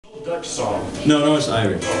Dutch song. No, it's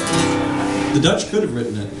Irish. The Dutch could have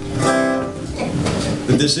written it.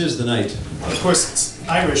 But this is the night. Of course, it's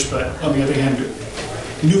Irish, but on the other hand,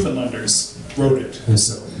 Newfoundlanders wrote it.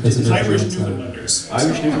 So It's a Irish different Newfoundlanders.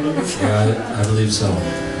 Irish Newfoundlanders? Yeah, I believe so.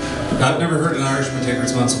 I've never heard an Irishman take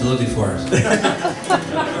responsibility for it.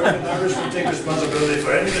 An Irishman take responsibility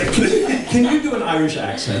for anything. Can you do an Irish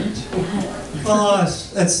accent? Well,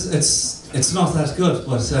 it's not that good,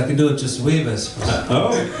 but I can do it just a wee bit.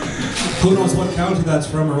 Oh. Who knows what county that's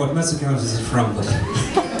from or what Mesa county it's from, but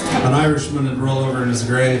an Irishman would roll over in his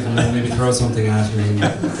grave and then maybe throw something at me.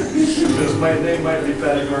 Because my name might be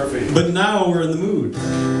Paddy Murphy. But now we're in the mood.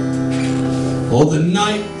 Oh, the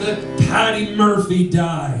night that Paddy Murphy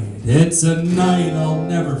died, it's a night I'll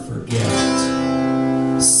never forget.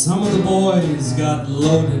 Some of the boys got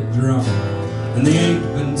loaded drunk, and they ain't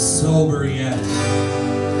been sober yet.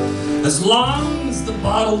 As long as the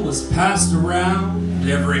bottle was passed around,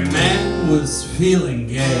 every man was feeling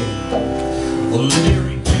gay. Well, Leary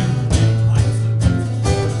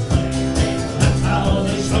that's how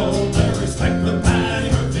they showed their respect for Paddy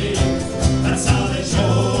Murphy. That's how they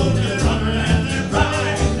showed their honor and their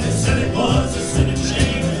pride. They said it was a sin and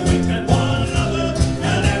shame, and we had one another,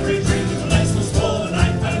 and every drink in the place was full the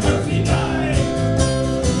night Paddy Murphy died.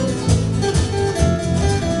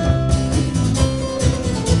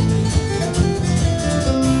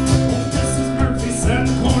 Mrs. Murphy sat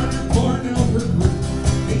corner pouring out her group,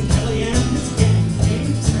 and Kelly and his gang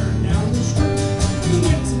came tearing down the street. He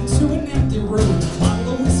went into an empty room, a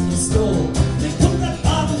bottle of whiskey stole. They put that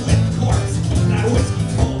bottle in corks and keep that whiskey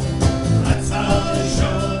cold. That's how they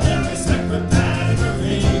showed their respect for Paddy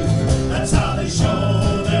Murphy. That's how they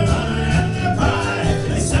showed their honor and their pride.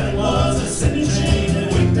 They said it was a sin and shame, and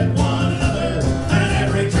winked at one another, and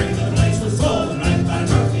every drink in the place was full the night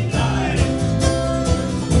Paddy Murphy died.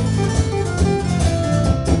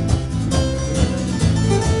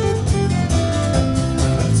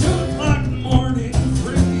 At 2 o'clock in the morning,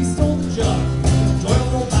 Thrifty stole the jug. Doyle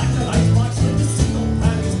rolled back that icebox with the single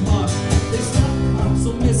Paddy's mug. They stopped up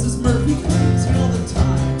so Mrs. Murphy couldn't tell the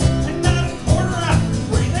time. And at a quarter after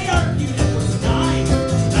 3, they argued it was 9.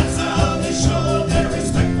 That's how they showed their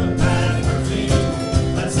respect for Paddy Murphy.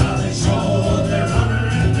 That's how they showed their honor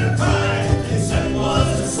and their pride. They said it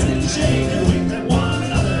was a sin and shame, and winked at one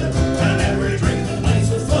another, and every drink in the place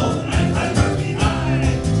was full the night Paddy Murphy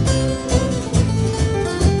died.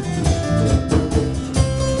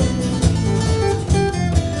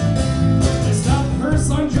 They stopped the hearse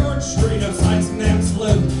on George Street outside some damn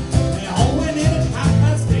saloon. They all went in at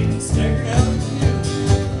 8:30 and staggered out at noon.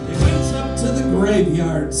 They went up to the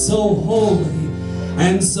graveyard, so holy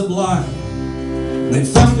and sublime. They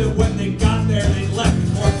found that when they got there, they'd left the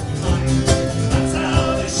corpse behind. That's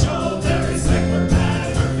how they showed their respect for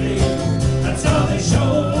Paddy Murphy. That's how they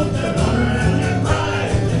showed their honor and their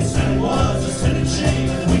pride. They said it was a sin and shame,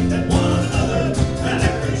 and winked at one another, and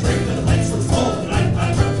every drink in the place was full the night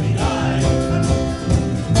Paddy Murphy died.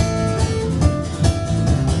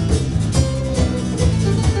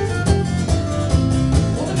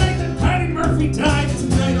 Well, the night that Paddy Murphy died,